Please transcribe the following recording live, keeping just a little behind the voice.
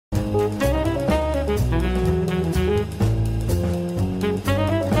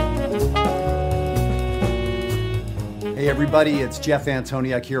everybody, it's Jeff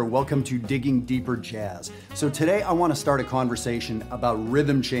Antoniuk here. Welcome to Digging Deeper Jazz. So today I want to start a conversation about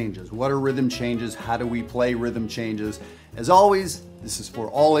rhythm changes. What are rhythm changes? How do we play rhythm changes? As always, this is for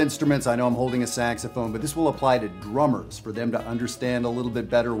all instruments. I know I'm holding a saxophone, but this will apply to drummers for them to understand a little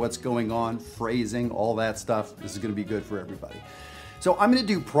bit better what's going on, phrasing, all that stuff. This is going to be good for everybody. So I'm going to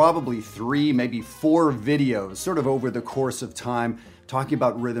do probably 3, maybe 4 videos sort of over the course of time talking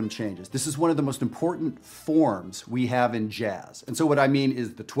about rhythm changes. This is one of the most important forms we have in jazz. And so what I mean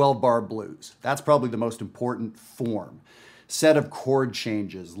is the 12-bar blues. That's probably the most important form. Set of chord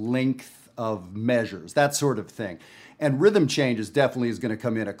changes, length of measures, that sort of thing. And rhythm changes definitely is going to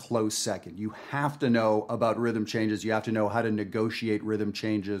come in a close second. You have to know about rhythm changes. You have to know how to negotiate rhythm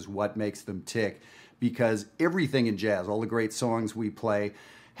changes, what makes them tick, because everything in jazz, all the great songs we play,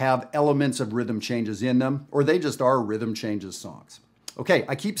 have elements of rhythm changes in them, or they just are rhythm changes songs. Okay,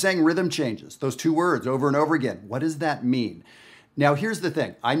 I keep saying rhythm changes, those 2 words over and over again. What does that mean? Now, here's the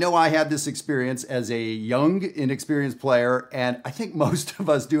thing. I know I had this experience as a young, inexperienced player, and I think most of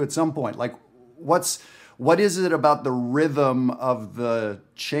us do at some point. Like, what is it about the rhythm of the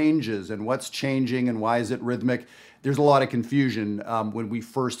changes and what's changing and why is it rhythmic? There's a lot of confusion when we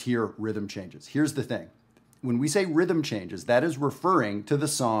first hear rhythm changes. Here's the thing. When we say rhythm changes, that is referring to the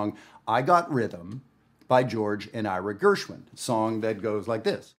song I Got Rhythm by George and Ira Gershwin, a song that goes like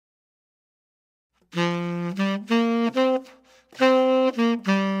this.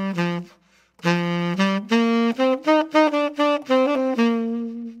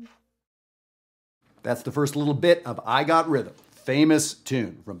 That's the first little bit of I Got Rhythm, famous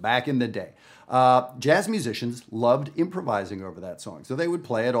tune from back in the day. Jazz musicians loved improvising over that song, so they would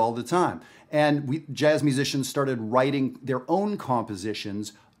play it all the time. And jazz musicians started writing their own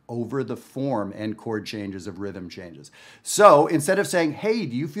compositions over the form and chord changes of rhythm changes. So instead of saying, hey,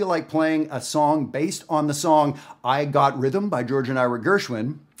 do you feel like playing a song based on the song I Got Rhythm by George and Ira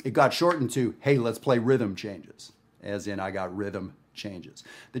Gershwin, it got shortened to, hey, let's play rhythm changes, as in I got rhythm changes.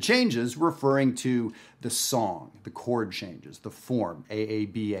 The changes referring to the song, the chord changes, the form,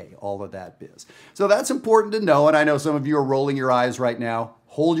 AABA, all of that biz. So that's important to know, and I know some of you are rolling your eyes right now.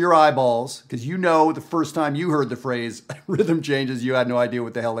 Hold your eyeballs, because you know the first time you heard the phrase rhythm changes, you had no idea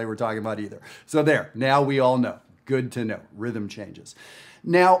what the hell they were talking about either. So there, now we all know. Good to know, rhythm changes.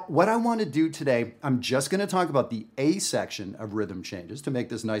 Now, what I want to do today, I'm just going to talk about the A section of rhythm changes to make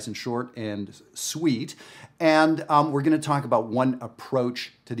this nice and short and sweet. And we're going to talk about one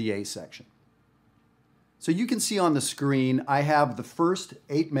approach to the A section. So you can see on the screen, I have the first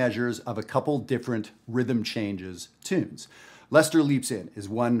 8 measures of a couple different rhythm changes tunes. Lester Leaps In is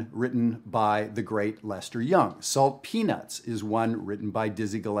one written by the great Lester Young. Salt Peanuts is one written by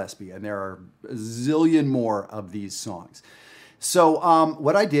Dizzy Gillespie, and there are a zillion more of these songs. So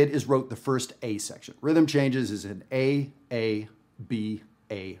what I did is wrote the first A section. Rhythm changes is an A, B,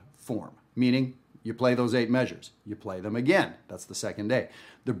 A form, meaning you play those 8 measures. You play them again. That's the second A.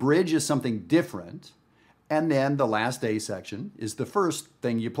 The bridge is something different, and then the last A section is the first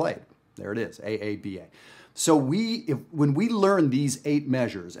thing you played. There it is, A, B, A. So when we learn these 8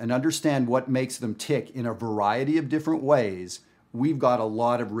 measures and understand what makes them tick in a variety of different ways, we've got a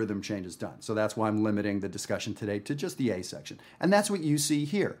lot of rhythm changes done. So that's why I'm limiting the discussion today to just the A section. And that's what you see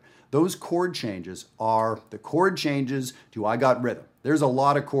here. Those chord changes are the chord changes to I Got Rhythm. There's a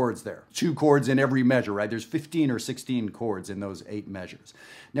lot of chords there. 2 chords in every measure, right? There's 15 or 16 chords in those 8 measures.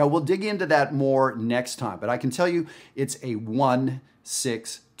 Now we'll dig into that more next time, but I can tell you it's a 1,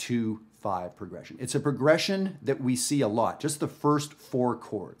 6, 2, 5 progression. It's a progression that we see a lot, just the first 4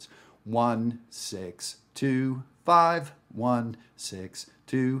 chords. 1, 6, 2, 5, 1, 6,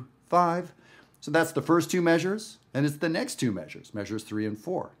 2, 5. So that's the first 2 measures, and it's the next 2 measures, measures 3 and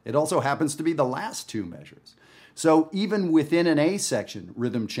 4. It also happens to be the last 2 measures. So even within an A section,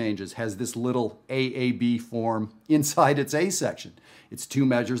 rhythm changes has this little AAB form inside its A section. It's 2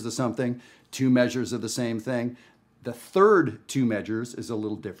 measures of something, 2 measures of the same thing. The third 2 measures is a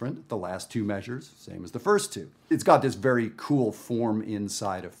little different. The last 2 measures, same as the first 2. It's got this very cool form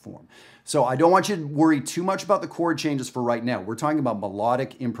inside of form. So I don't want you to worry too much about the chord changes for right now. We're talking about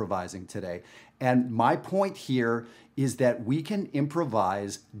melodic improvising today. And my point here is that we can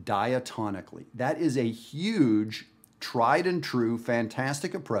improvise diatonically. That is a huge, tried and true,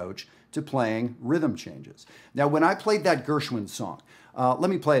 fantastic approach to playing rhythm changes. Now, when I played that Gershwin song, let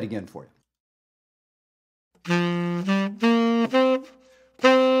me play it again for you.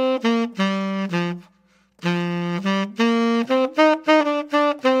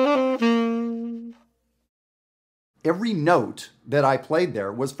 Every note that I played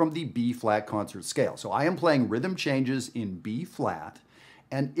there was from the B flat concert scale. So I am playing rhythm changes in B flat,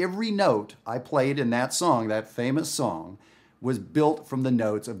 And every note I played in that song, that famous song, was built from the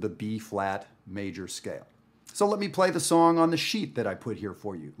notes of the B flat major scale. So let me play the song on the sheet that I put here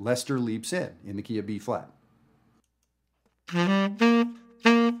for you. Lester Leaps in the key of B flat.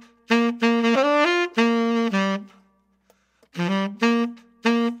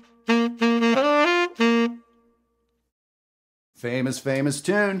 Famous, famous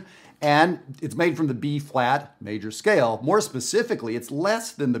tune. And it's made from the B flat major scale. More specifically, it's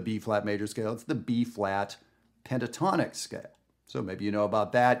less than the B flat major scale. It's the B flat pentatonic scale. So maybe you know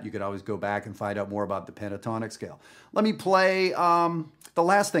about that. You could always go back and find out more about the pentatonic scale. Let me play the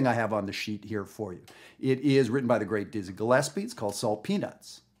last thing I have on the sheet here for you. It is written by the great Dizzy Gillespie. It's called Salt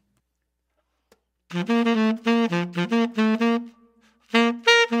Peanuts.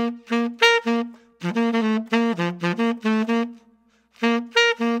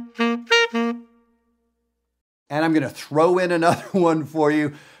 And I'm going to throw in another one for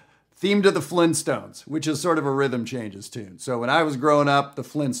you, theme to the Flintstones, which is sort of a rhythm changes tune. So when I was growing up, the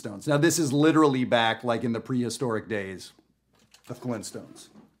Flintstones. Now this is literally back like in the prehistoric days, the Flintstones.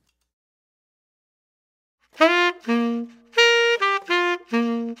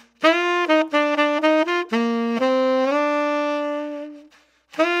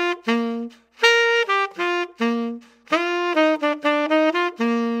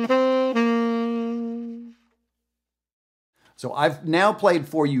 So I've now played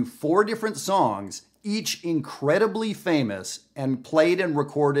for you 4 different songs, each incredibly famous and played and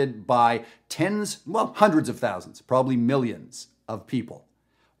recorded by tens, well, hundreds of thousands, probably millions of people.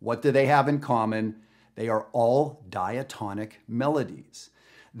 What do they have in common? They are all diatonic melodies.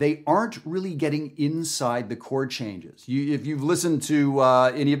 They aren't really getting inside the chord changes. If you've listened to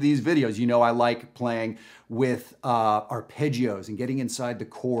any of these videos, you know I like playing with arpeggios and getting inside the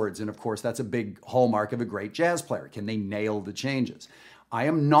chords. And of course, that's a big hallmark of a great jazz player. Can they nail the changes? I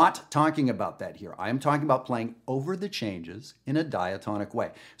am not talking about that here. I am talking about playing over the changes in a diatonic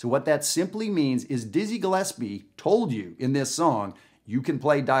way. So what that simply means is Dizzy Gillespie told you in this song, you can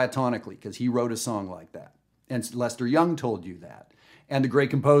play diatonically because he wrote a song like that. And Lester Young told you that. And the great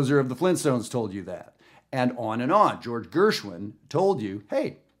composer of the Flintstones told you that. And on and on. George Gershwin told you,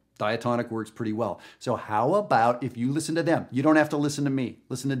 hey, diatonic works pretty well. So how about if you listen to them? You don't have to listen to me.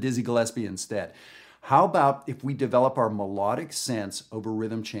 Listen to Dizzy Gillespie instead. How about if we develop our melodic sense over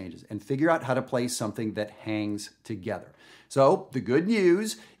rhythm changes and figure out how to play something that hangs together? So the good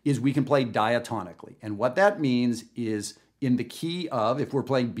news is we can play diatonically. And what that means is in the key of, if we're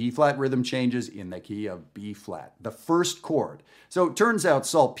playing B flat rhythm changes, in the key of B flat, the first chord. So it turns out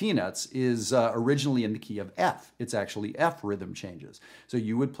Salt Peanuts is originally in the key of F. It's actually F rhythm changes. So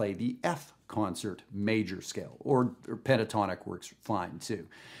you would play the F concert major scale, or pentatonic works fine too.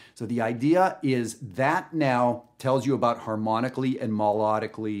 So the idea is that now tells you about harmonically and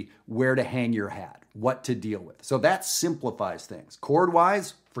melodically where to hang your hat, what to deal with. So that simplifies things.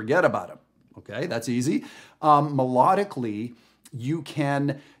 Chord-wise, forget about them. Okay, that's easy. Melodically, you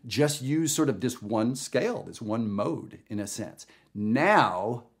can just use sort of this one scale, this one mode in a sense.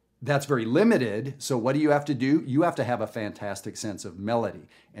 Now, that's very limited. So what do you have to do? You have to have a fantastic sense of melody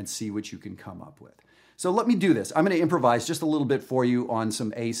and see what you can come up with. So let me do this. I'm going to improvise just a little bit for you on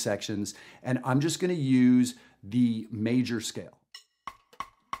some A sections, and I'm just going to use the major scale.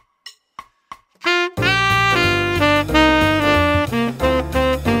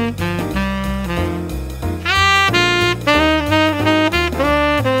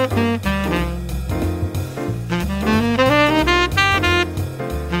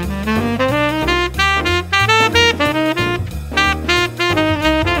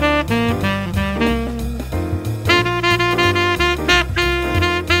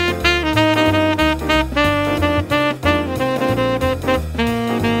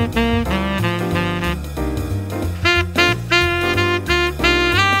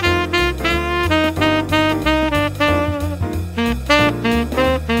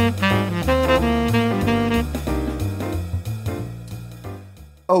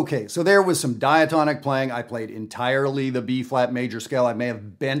 Okay, so there was some diatonic playing. I played entirely the B flat major scale. I may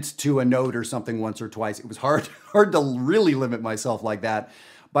have bent to a note or something once or twice. It was hard to really limit myself like that.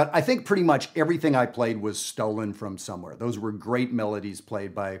 But I think pretty much everything I played was stolen from somewhere. Those were great melodies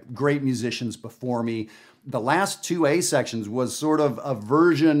played by great musicians before me. The last 2 A sections was sort of a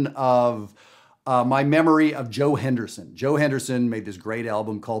version of my memory of Joe Henderson. Joe Henderson made this great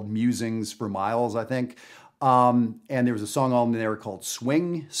album called Musings for Miles, I think. And there was a song on there called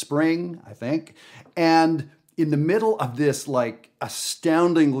Swing Spring, I think. And in the middle of this like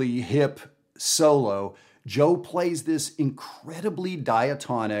astoundingly hip solo, Joe plays this incredibly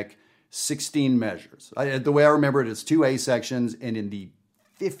diatonic 16 measures. The way I remember it, it's 2 A sections, and in the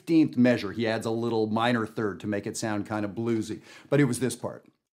 15th measure, he adds a little minor third to make it sound kind of bluesy. But it was this part.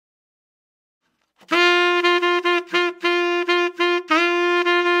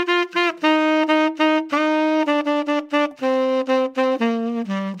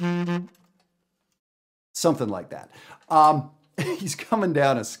 Something like that. He's coming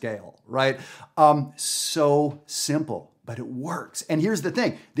down a scale, right? So simple, but it works. And here's the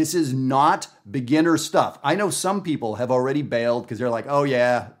thing. This is not beginner stuff. I know some people have already bailed because they're like, oh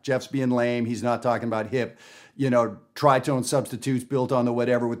yeah, Jeff's being lame. He's not talking about hip, tritone substitutes built on the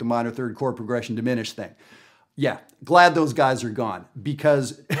whatever with the minor third chord progression diminished thing. Yeah, glad those guys are gone,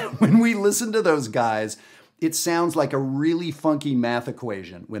 because when we listen to those guys, it sounds like a really funky math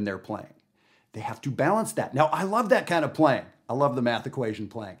equation when they're playing. They have to balance that. Now, I love that kind of playing. I love the math equation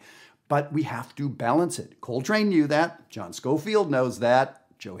playing, but we have to balance it. Coltrane knew that. John Scofield knows that.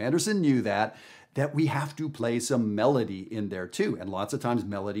 Joe Henderson knew that we have to play some melody in there too. And lots of times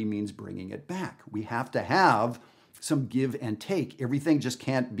melody means bringing it back. We have to have some give and take. Everything just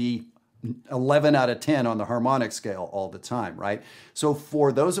can't be 11 out of 10 on the harmonic scale all the time, right? So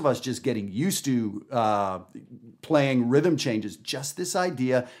for those of us just getting used to playing rhythm changes, just this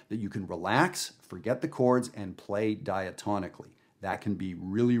idea that you can relax, forget the chords, and play diatonically. That can be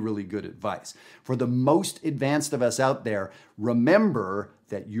really, really good advice. For the most advanced of us out there, remember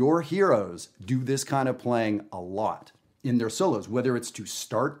that your heroes do this kind of playing a lot in their solos, whether it's to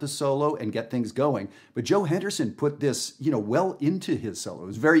start the solo and get things going. But Joe Henderson put this, well into his solo. It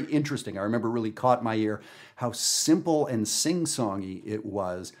was very interesting. I remember really caught my ear how simple and sing-songy it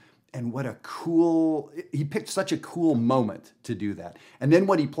was, and he picked such a cool moment to do that. And then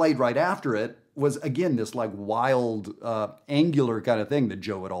what he played right after it was, again, this like wild, angular kind of thing that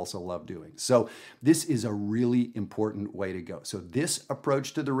Joe would also love doing. So this is a really important way to go. So this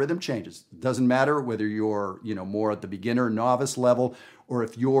approach to the rhythm changes. Doesn't matter whether you're, more at the beginner, novice level, or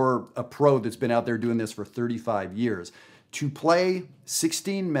if you're a pro that's been out there doing this for 35 years. To play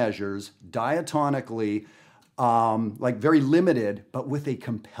 16 measures diatonically, like very limited, but with a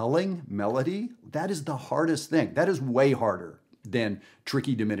compelling melody, that is the hardest thing. That is way harder than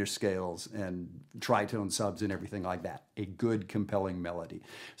tricky diminished scales and tritone subs and everything like that. A good, compelling melody.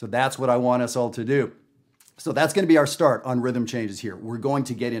 So that's what I want us all to do. So that's going to be our start on rhythm changes here. We're going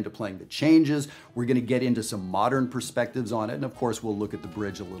to get into playing the changes. We're going to get into some modern perspectives on it. And of course, we'll look at the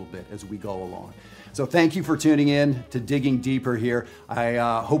bridge a little bit as we go along. So thank you for tuning in to Digging Deeper here. I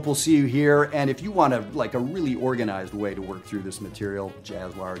hope we'll see you here. And if you want a really organized way to work through this material,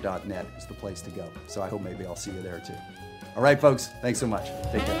 jazzwire.net is the place to go. So I hope maybe I'll see you there too. All right, folks, thanks so much.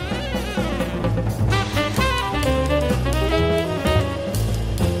 Take care.